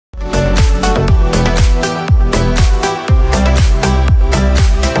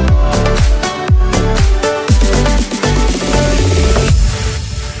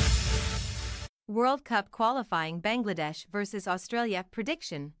World Cup qualifying Bangladesh vs Australia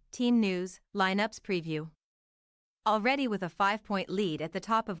prediction, team news, lineups preview. Already with a 5-point lead at the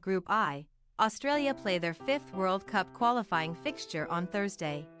top of Group I, Australia play their 5th World Cup qualifying fixture on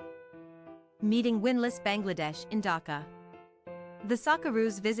Thursday, meeting winless Bangladesh in Dhaka. The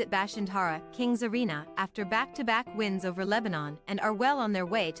Socceroos visit Bashundhara Kings Arena after back-to-back wins over Lebanon and are well on their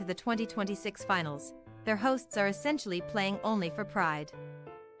way to the 2026 finals. Their hosts are essentially playing only for pride.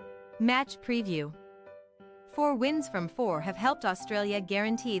 Match preview. 4 wins from 4 have helped Australia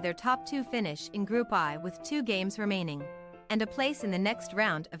guarantee their top 2 finish in Group I with 2 games remaining, and a place in the next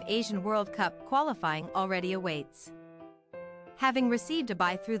round of Asian World Cup qualifying already awaits. Having received a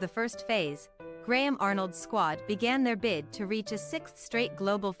bye through the first phase, Graham Arnold's squad began their bid to reach a 6th straight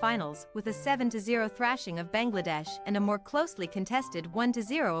global finals with a 7-0 thrashing of Bangladesh and a more closely contested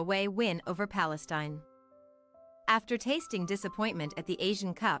 1-0 away win over Palestine. After tasting disappointment at the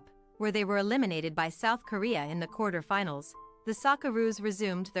Asian Cup, where they were eliminated by South Korea in the quarter-finals, the Socceroos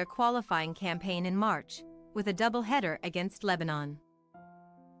resumed their qualifying campaign in March, with a double-header against Lebanon.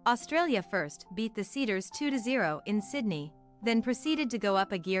 Australia first beat the Cedars 2-0 in Sydney, then proceeded to go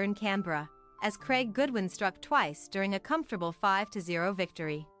up a gear in Canberra, as Craig Goodwin struck twice during a comfortable 5-0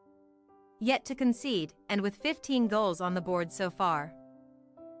 victory. Yet to concede, and with 15 goals on the board so far.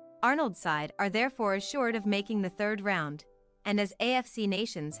 Arnold's side are therefore assured of making the third round, and as AFC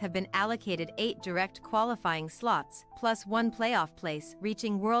nations have been allocated 8 direct qualifying slots plus 1 playoff place,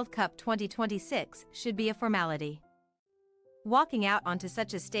 reaching World Cup 2026 should be a formality. Walking out onto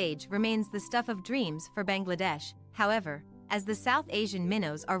such a stage remains the stuff of dreams for Bangladesh, however, as the South Asian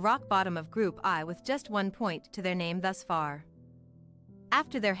minnows are rock bottom of Group I with just 1 point to their name thus far.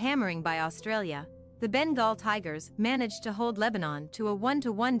 After their hammering by Australia, the Bengal Tigers managed to hold Lebanon to a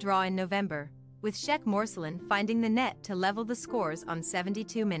 1-1 draw in November, with Sheikh Morsalan finding the net to level the scores on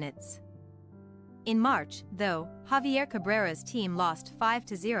 72 minutes. In March, though, Javier Cabrera's team lost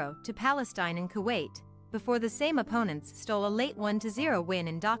 5-0 to Palestine in Kuwait, before the same opponents stole a late 1-0 win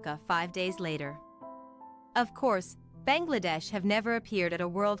in Dhaka 5 days later. Of course, Bangladesh have never appeared at a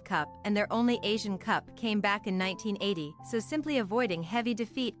World Cup and their only Asian Cup came back in 1980, so simply avoiding heavy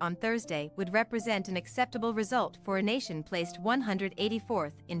defeat on Thursday would represent an acceptable result for a nation placed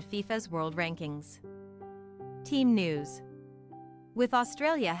 184th in FIFA's world rankings. Team news. With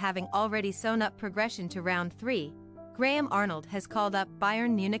Australia having already sewn up progression to round 3, Graham Arnold has called up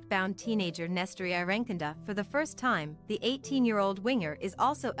Bayern Munich-bound teenager Nestory Irankunda for the first time. The 18-year-old winger is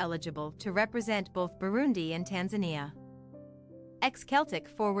also eligible to represent both Burundi and Tanzania. Ex-Celtic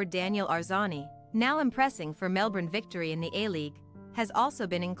forward Daniel Arzani, now impressing for Melbourne victory in the A-League, has also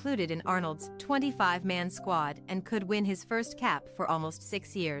been included in Arnold's 25-man squad and could win his first cap for almost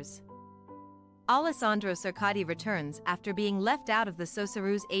 6 years. Alessandro Cercati returns after being left out of the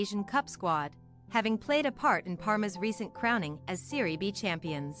Socceroos Asian Cup squad, having played a part in Parma's recent crowning as Serie B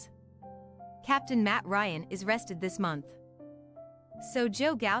champions. Captain Matt Ryan is rested this month, so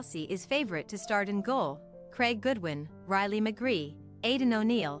Joe Gauci is favourite to start in goal. Craig Goodwin, Riley McGree, Aidan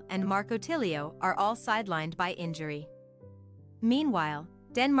O'Neill and Marco Tilio are all sidelined by injury. Meanwhile,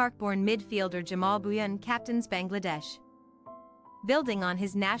 Denmark-born midfielder Jamal Bhuiyan captains Bangladesh, building on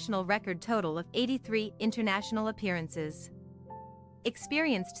his national record total of 83 international appearances.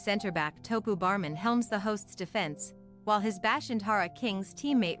 Experienced centre-back Topu Barman helms the hosts' defence, while his Bashundhara Kings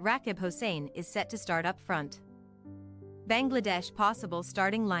teammate Rakib Hossain is set to start up front. Bangladesh possible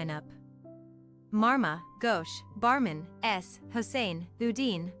starting lineup: Marma, Ghosh, Barman, S, Hossain,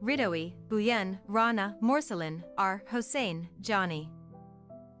 Udin, Ridoui, Bhuiyan, Rana, Morsalan, R, Hossain, Johnny.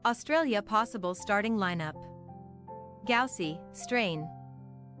 Australia possible starting lineup: Gauci, Strain,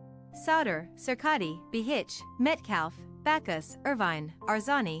 Sauter, Cercati, Behich, Metcalf, Bacchus, Irvine,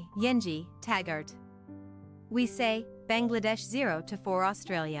 Arzani, Yenji, Taggart. We say, Bangladesh 0-4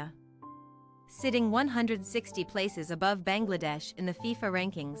 Australia. Sitting 160 places above Bangladesh in the FIFA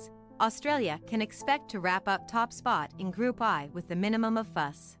rankings, Australia can expect to wrap up top spot in Group I with the minimum of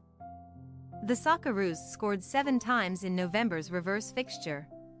fuss. The Socceroos scored 7 times in November's reverse fixture,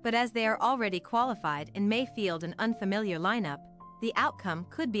 but as they are already qualified and may field an unfamiliar lineup, the outcome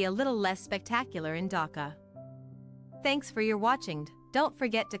could be a little less spectacular in Dhaka. Thanks for your watching. Don't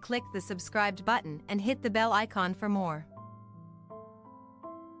forget to click the subscribed button and hit the bell icon for more.